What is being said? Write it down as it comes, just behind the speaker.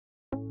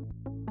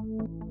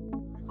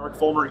Mark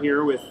Folmer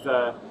here with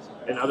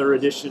another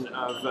edition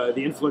of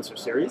the Influencer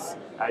Series.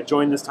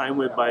 Joined this time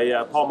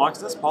by Paul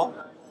Moxness. Paul,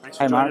 thanks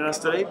for joining us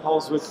today.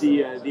 Paul's with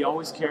the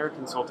Always Care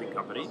Consulting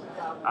Company.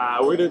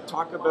 We're going to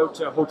talk about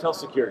hotel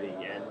security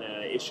and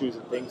issues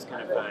and things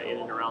kind of in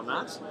and around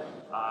that.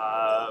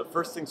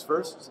 First things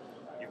first,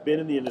 you've been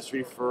in the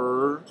industry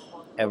for...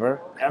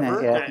 Forever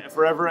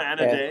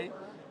and a day.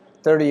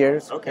 30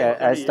 years. Okay,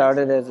 30 I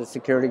started as a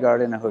security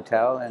guard in a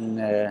hotel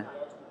and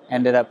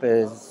ended up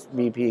as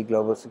VP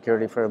Global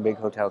Security for a big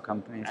hotel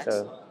company.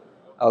 Excellent. So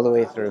all the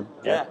way through.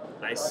 Yeah,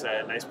 nice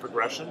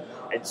progression.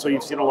 And so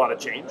you've seen a lot of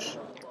change.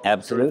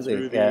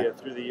 Absolutely.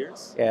 Through the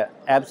years. Yeah,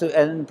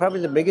 absolutely. And probably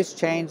the biggest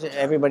change,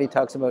 everybody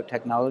talks about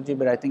technology,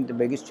 but I think the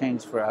biggest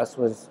change for us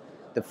was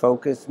the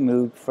focus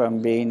moved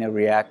from being a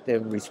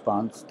reactive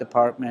response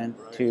department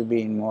to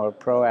being more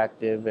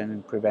proactive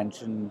and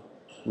prevention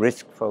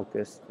risk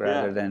focused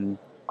rather than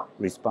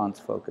response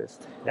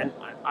focused. And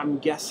I'm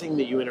guessing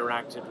that you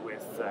interacted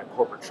with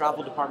corporate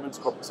travel departments,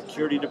 corporate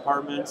security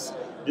departments.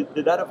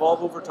 Did that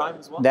evolve over time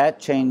as well? That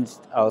changed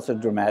also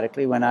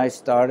dramatically. When I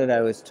started,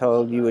 I was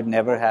told you would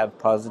never have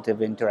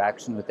positive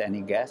interaction with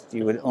any guest.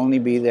 You would only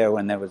be there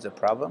when there was a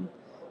problem.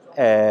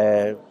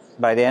 By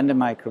the end of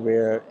my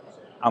career,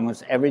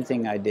 almost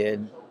everything I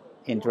did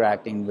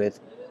interacting with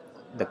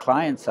the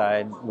client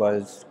side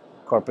was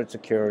corporate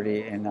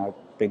security in our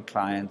big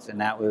clients, and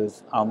that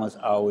was almost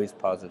always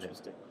positive.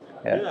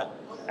 Yeah.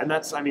 And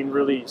that's,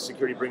 really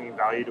security bringing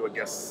value to a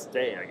guest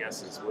stay, I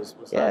guess, was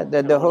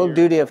the whole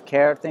duty of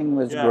care thing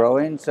was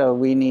growing, so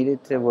we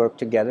needed to work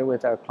together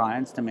with our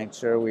clients to make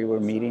sure we were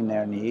meeting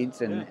their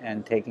needs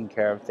and taking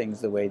care of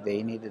things the way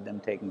they needed them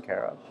taken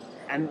care of.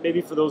 And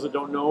maybe for those that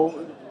don't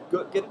know,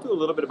 get into a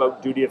little bit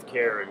about duty of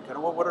care and kind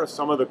of what are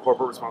some of the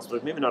corporate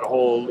responsibilities, maybe not a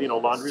whole laundry so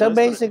list. So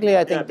basically,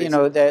 I think,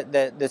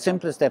 the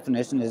simplest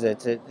definition is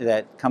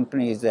that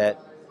companies that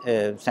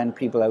send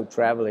people out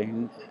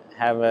traveling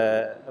have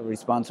a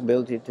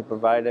responsibility to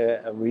provide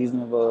a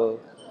reasonable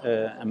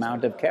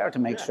amount of care to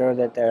make sure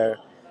that they're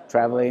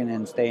traveling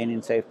and staying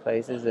in safe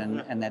places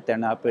and that they're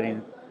not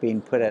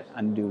being put at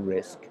undue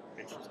risk.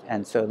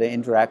 And so the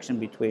interaction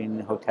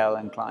between hotel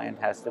and client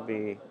has to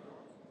be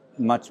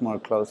much more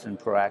close and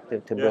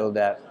proactive to build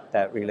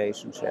that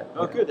relationship.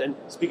 Oh, good. And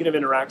speaking of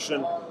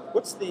interaction,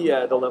 what's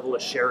the level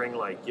of sharing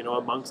like,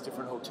 amongst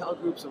different hotel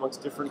groups,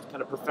 amongst different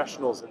kind of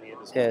professionals in the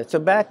industry? Yeah, so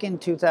back in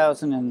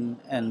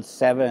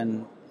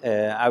 2007,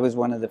 I was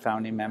one of the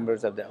founding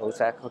members of the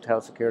OSAC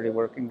Hotel Security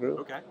Working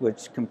Group,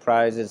 which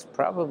comprises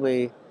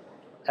probably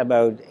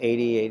about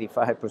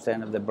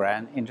 80-85% of the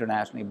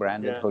internationally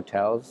branded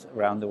hotels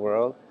around the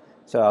world.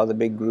 So all the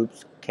big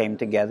groups came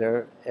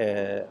together.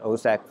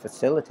 OSAC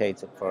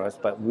facilitates it for us,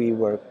 but we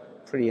work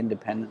pretty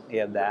independently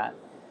of that,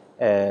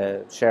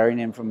 sharing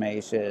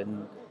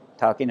information,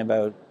 talking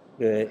about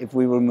if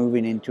we were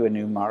moving into a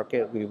new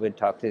market, we would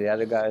talk to the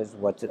other guys.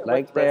 What's it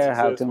like there?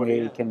 How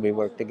can we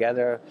work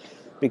together?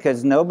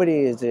 Because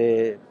nobody is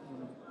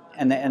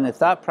and the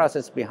thought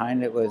process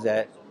behind it was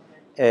that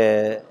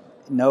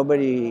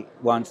nobody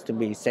wants to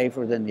be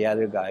safer than the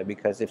other guy,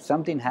 because if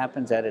something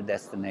happens at a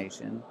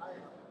destination,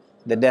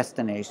 the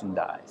destination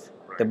dies.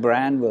 The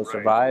brand will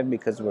survive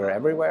because we're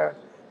everywhere,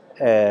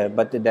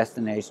 but the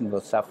destination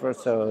will suffer.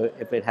 So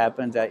if it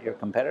happens at your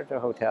competitor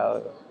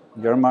hotel,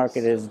 your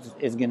market is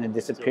going to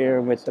disappear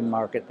with the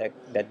market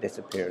that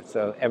disappears.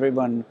 So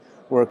everyone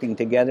working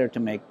together to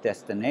make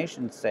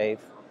destinations safe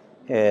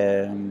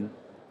is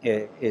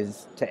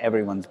to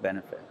everyone's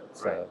benefit.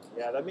 So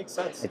yeah, that makes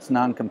sense. It's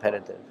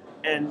non-competitive.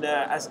 And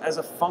as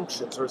a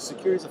function, so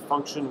security is a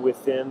function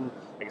within,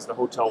 I guess, the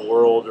hotel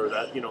world or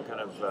that kind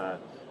of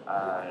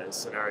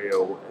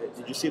scenario.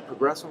 Did you see it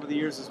progress over the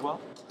years as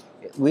well?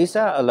 We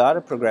saw a lot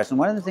of progression.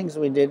 One of the things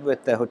we did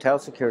with the Hotel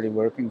Security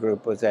Working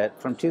Group was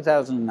that from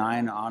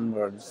 2009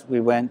 onwards, we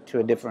went to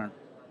a different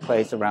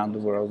place around the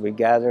world. We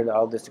gathered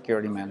all the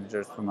security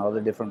managers from all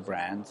the different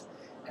brands,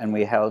 and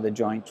we held a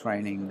joint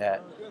training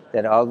that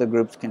all the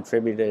groups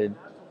contributed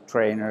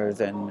trainers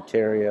and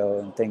material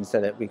and things so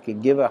that we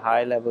could give a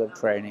high level of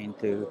training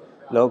to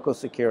local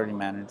security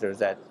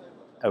managers at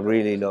a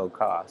really low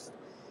cost.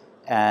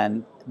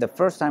 And the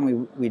first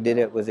time we did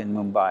it was in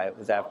Mumbai. It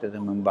was after the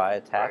Mumbai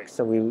attack.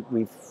 So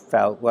we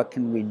felt, what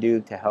can we do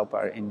to help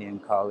our Indian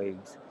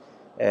colleagues?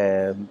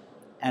 And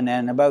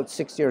then about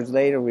 6 years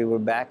later, we were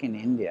back in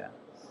India.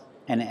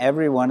 And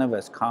every one of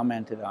us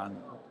commented on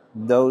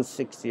those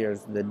 6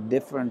 years, the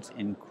difference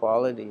in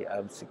quality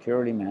of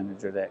security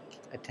manager that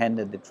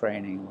attended the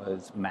training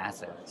was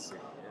massive.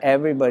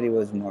 Everybody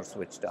was more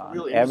switched on.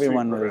 Really,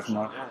 everyone was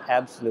more,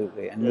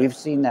 absolutely. And we've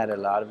seen that a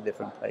lot of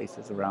different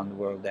places around the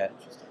world, that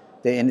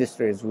the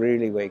industry is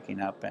really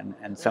waking up,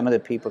 and some of the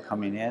people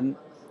coming in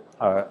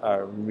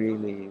are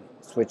really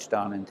switched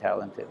on and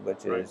talented,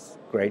 which is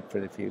great for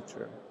the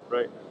future.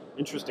 Right.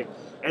 Interesting.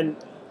 And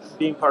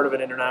being part of an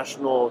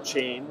international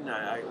chain,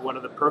 one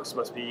of the perks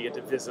must be you get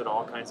to visit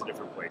all kinds of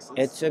different places.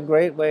 It's a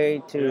great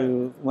way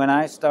to, when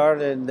I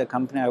started, the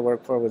company I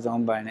worked for was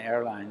owned by an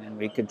airline, and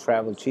we could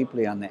travel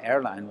cheaply on the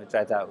airline, which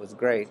I thought was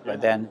great. But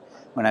then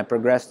when I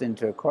progressed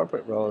into a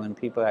corporate role and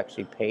people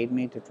actually paid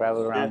me to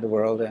travel around the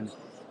world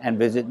and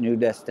visit new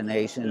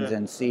destinations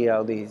and see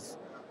all these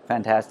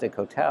fantastic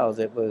hotels,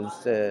 it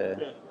was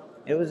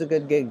a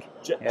good gig.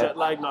 Jet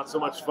lag, not so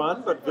much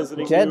fun, but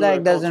visiting jet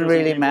lag doesn't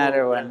really people,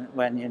 matter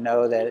when you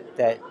know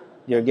that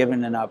you're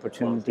given an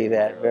opportunity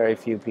that very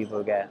few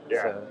people get.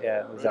 So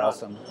yeah, it was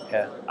awesome.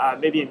 Yeah.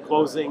 Maybe in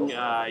closing,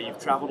 you've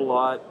traveled a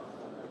lot.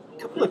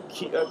 A couple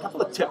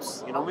of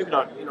tips. Maybe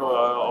not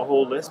a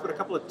whole list, but a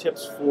couple of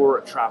tips for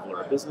a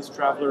traveler, a business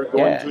traveler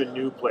going to a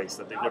new place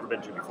that they've never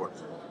been to before.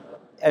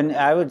 And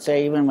I would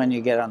say even when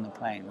you get on the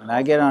plane, when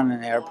I get on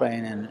an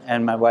airplane,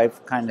 and my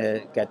wife kind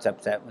of gets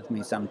upset with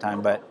me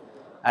sometime, but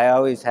I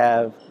always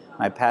have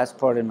my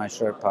passport in my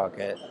shirt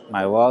pocket,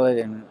 my wallet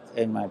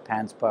in my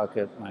pants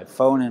pocket, my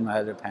phone in my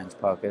other pants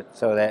pocket,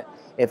 so that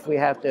if we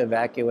have to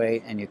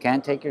evacuate and you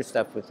can't take your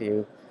stuff with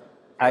you,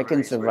 I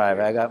can survive.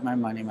 I got my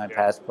money, my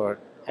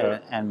passport,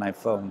 and my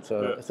phone,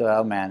 so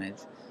I'll manage.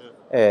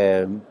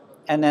 And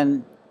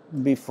then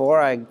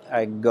before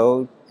I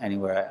go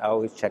anywhere, I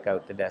always check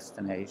out the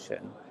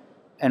destination.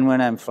 And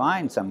when I'm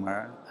flying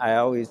somewhere, I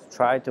always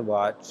try to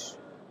watch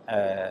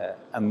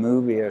a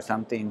movie or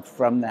something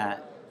from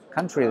that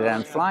country that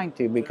I'm flying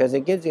to, because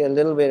it gives you a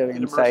little bit of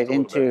insight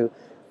into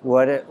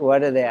what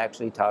are they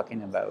actually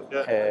talking about.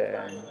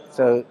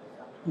 So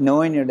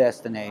knowing your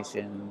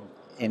destination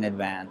in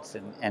advance,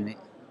 and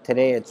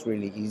today it's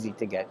really easy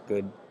to get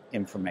good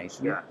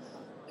information.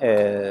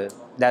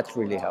 That's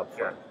really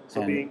helpful.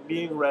 So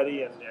being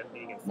ready and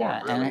being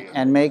informed.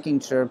 And making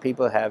sure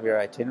people have your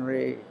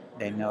itinerary.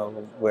 They know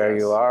where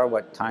you are,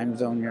 what time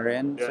zone you're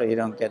in, so you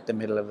don't get the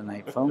middle of the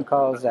night phone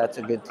calls. That's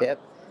a good tip.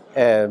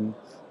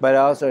 But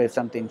also, if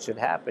something should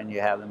happen, you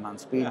have them on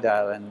speed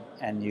dial,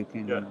 and you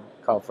can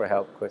call for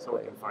help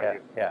quickly.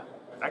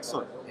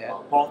 Excellent.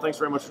 Paul, thanks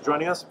very much for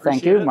joining us.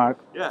 Thank you, Mark.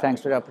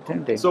 Thanks for the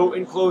opportunity. So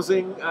in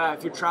closing,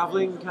 if you're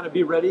traveling, kind of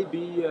be ready,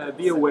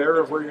 be aware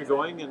of where you're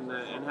going,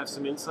 and have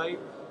some insight.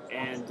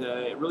 And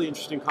really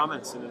interesting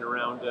comments in and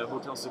around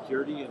hotel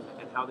security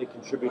and how they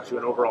contribute to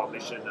an overall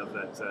mission of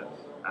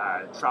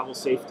that travel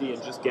safety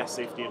and just guest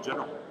safety in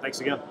general. Thanks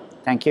again.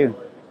 Thank you.